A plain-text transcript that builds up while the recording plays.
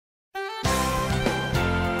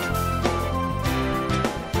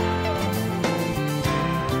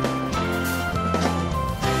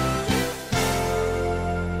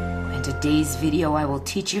today's video, I will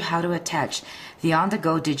teach you how to attach the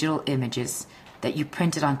on-the-go digital images that you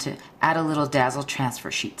printed onto Add a Little Dazzle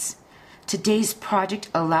transfer sheets. Today's project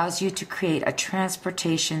allows you to create a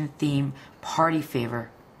transportation theme party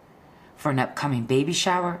favor for an upcoming baby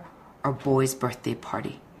shower or boy's birthday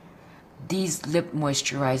party. These lip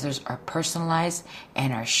moisturizers are personalized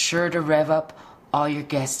and are sure to rev up all your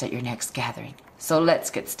guests at your next gathering. So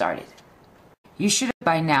let's get started. You should have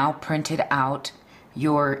by now printed out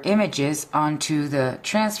your images onto the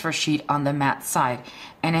transfer sheet on the matte side,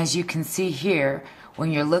 and as you can see here, when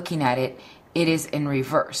you're looking at it, it is in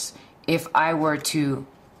reverse. If I were to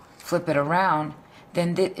flip it around,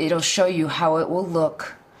 then it'll show you how it will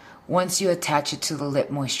look once you attach it to the lip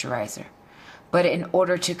moisturizer. But in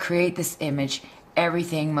order to create this image,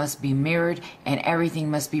 everything must be mirrored and everything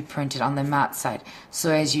must be printed on the matte side.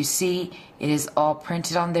 So as you see, it is all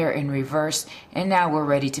printed on there in reverse, and now we're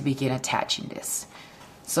ready to begin attaching this.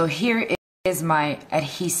 So here is my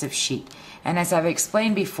adhesive sheet, and as I've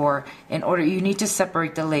explained before, you need to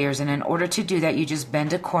separate the layers, and in order to do that, you just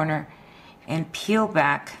bend a corner and peel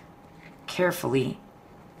back carefully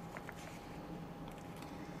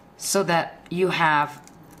so that you have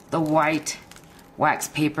the white wax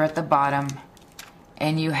paper at the bottom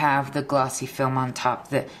and you have the glossy film on top.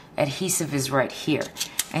 The adhesive is right here,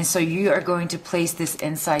 and so you are going to place this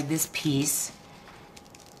inside this piece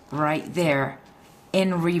right there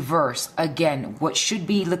in reverse. Again, what should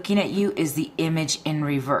be looking at you is the image in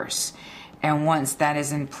reverse, and once that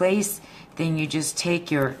is in place, then you just take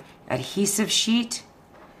your adhesive sheet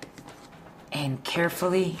and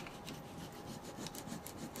carefully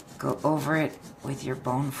go over it with your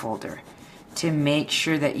bone folder to make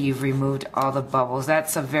sure that you've removed all the bubbles.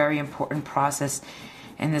 That's a very important process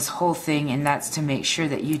in this whole thing, and that's to make sure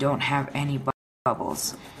that you don't have any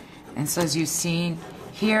bubbles. And so as you've seen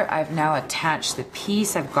here, I've now attached the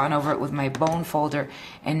piece. I've gone over it with my bone folder,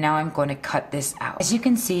 and now I'm going to cut this out. As you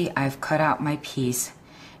can see, I've cut out my piece,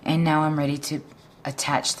 and now I'm ready to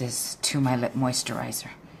attach this to my lip moisturizer.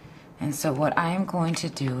 And so what I am going to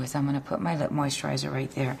do is I'm going to put my lip moisturizer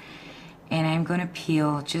right there, and I'm going to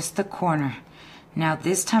peel just the corner. Now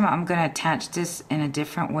this time I'm going to attach this in a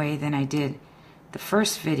different way than I did the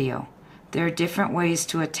first video. There are different ways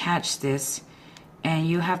to attach this, and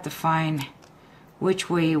you have to find which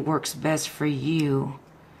way works best for you,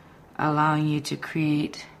 allowing you to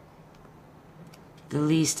create the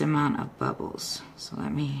least amount of bubbles. So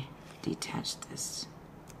let me detach this.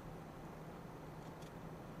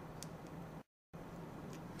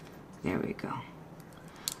 There we go.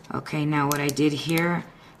 Okay, now what I did here,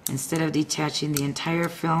 instead of detaching the entire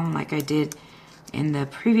film like I did in the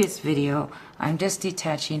previous video, I'm just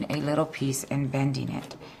detaching a little piece and bending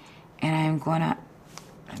it. And I'm gonna,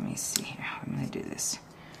 let me see here, I'm gonna do this.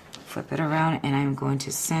 Flip it around, and I'm going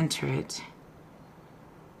to center it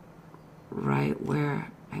right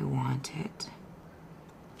where I want it.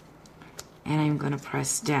 And I'm gonna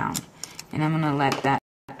press down. And I'm gonna let that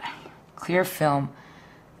clear film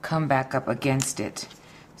come back up against it.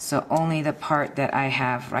 So only the part that I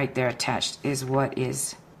have right there attached is what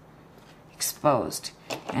is exposed.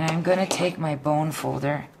 And I'm going to take my bone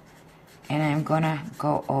folder and I'm going to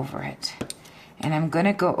go over it. And I'm going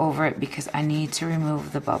to go over it because I need to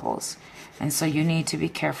remove the bubbles. And so you need to be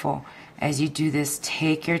careful as you do this.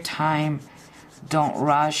 Take your time. Don't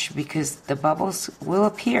rush, because the bubbles will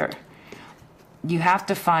appear. You have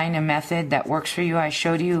to find a method that works for you. I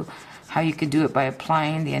showed you how you could do it by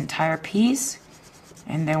applying the entire piece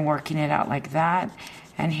and then working it out like that.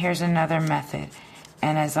 And here's another method.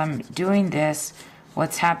 And as I'm doing this,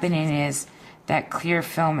 what's happening is that clear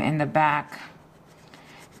film in the back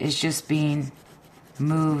is just being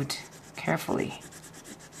moved carefully.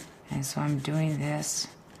 And so I'm doing this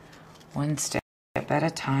one step at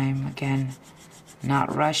a time. Again,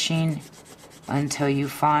 not rushing until you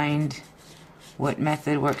find what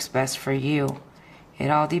method works best for you. It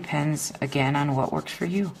all depends, again, on what works for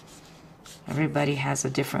you. Everybody has a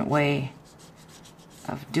different way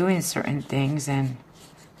of doing certain things, and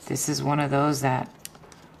this is one of those that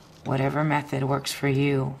whatever method works for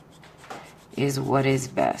you is what is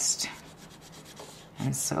best.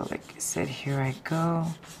 And so, like I said, here I go.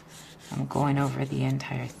 I'm going over the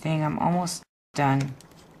entire thing. I'm almost done.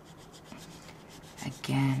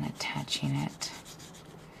 Again, attaching it.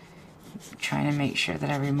 Trying to make sure that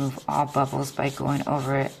I remove all bubbles by going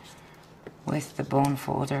over it with the bone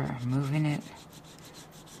folder, moving it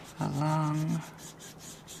along.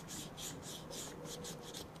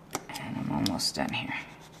 And I'm almost done here.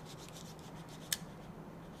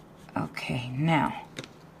 Okay, now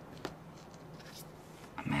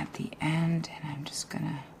I'm at the end, and I'm just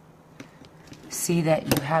gonna see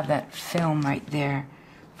that you have that film right there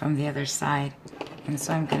from the other side. And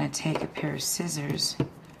so I'm going to take a pair of scissors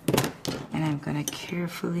and I'm going to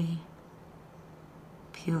carefully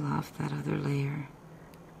peel off that other layer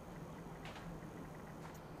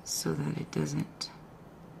so that it doesn't,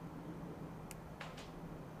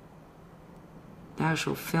 the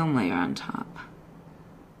actual film layer on top.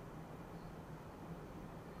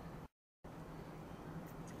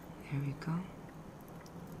 There we go.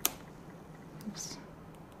 Oops.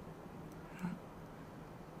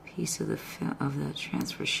 Piece of the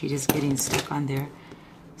transfer sheet is getting stuck on there,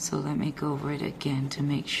 so let me go over it again to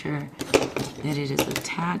make sure that it is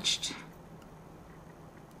attached.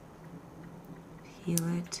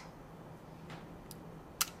 Peel it.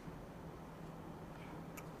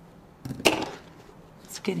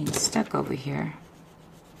 It's getting stuck over here,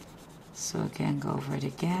 so again, go over it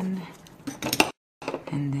again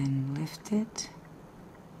and then lift it.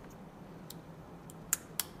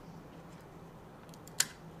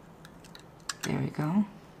 There we go.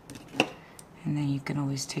 And then you can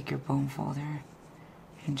always take your bone folder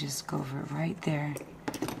and just go over it right there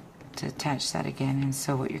to attach that again. And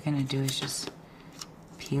so what you're going to do is just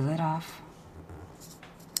peel it off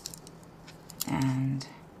and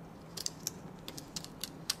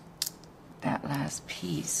that last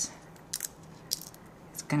piece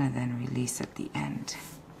is going to then release at the end.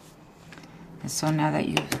 And so now that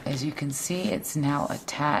as you can see, it's now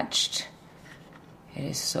attached. It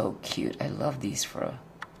is so cute. I love these for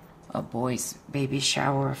a boy's baby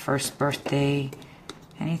shower, first birthday,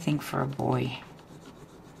 anything for a boy.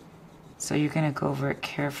 So you're going to go over it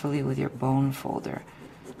carefully with your bone folder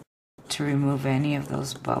to remove any of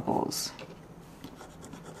those bubbles.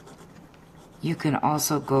 You can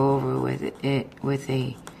also go over it with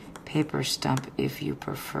a paper stump if you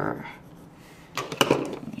prefer.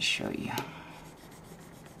 Let me show you.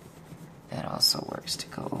 That also works to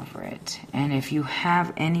go over it. And if you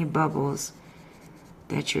have any bubbles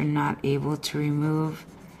that you're not able to remove,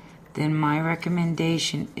 then my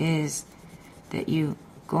recommendation is that you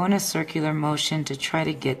go in a circular motion to try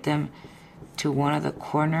to get them to one of the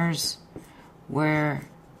corners where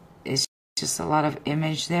it's just a lot of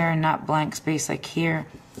image there and not blank space like here.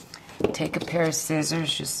 Take a pair of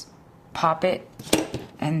scissors, just pop it,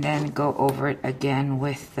 and then go over it again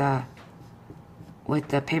with the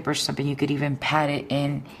paper stump, and you could even pat it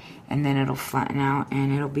in and then it'll flatten out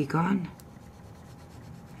and it'll be gone.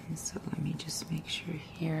 And so let me just make sure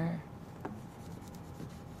here.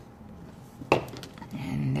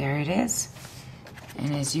 And there it is.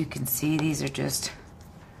 And as you can see, these are just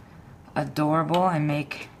adorable and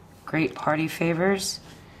make great party favors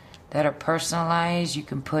that are personalized. You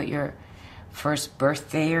can put your first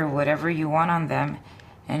birthday or whatever you want on them.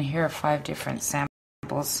 And here are 5 different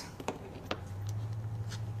samples.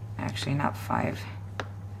 Actually, not 5,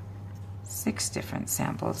 6 different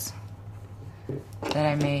samples that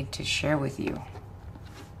I made to share with you.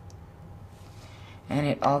 And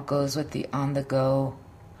it all goes with the on-the-go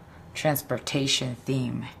transportation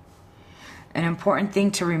theme. An important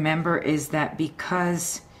thing to remember is that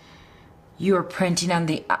because you are printing on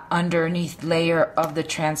the underneath layer of the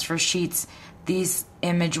transfer sheets, these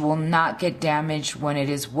image will not get damaged when it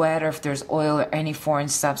is wet or if there's oil or any foreign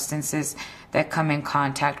substances that come in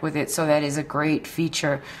contact with it. So that is a great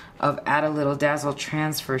feature of Add a Little Dazzle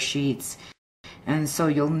transfer sheets. And so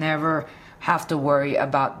you'll never have to worry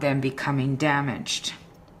about them becoming damaged.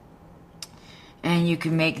 And you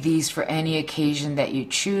can make these for any occasion that you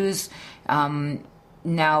choose.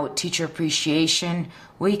 Now Teacher Appreciation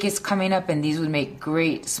Week is coming up, and these would make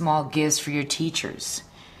great small gifts for your teachers.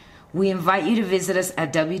 We invite you to visit us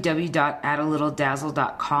at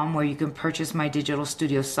www.addalittledazzle.com, where you can purchase my digital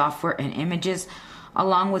studio software and images,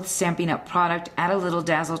 along with Stampin' Up! Product, Add a Little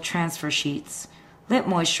Dazzle transfer sheets, lip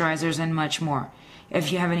moisturizers, and much more.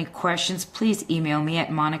 If you have any questions, please email me at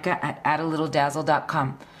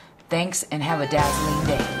monica@addalittledazzle.com. Thanks, and have a dazzling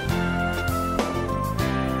day.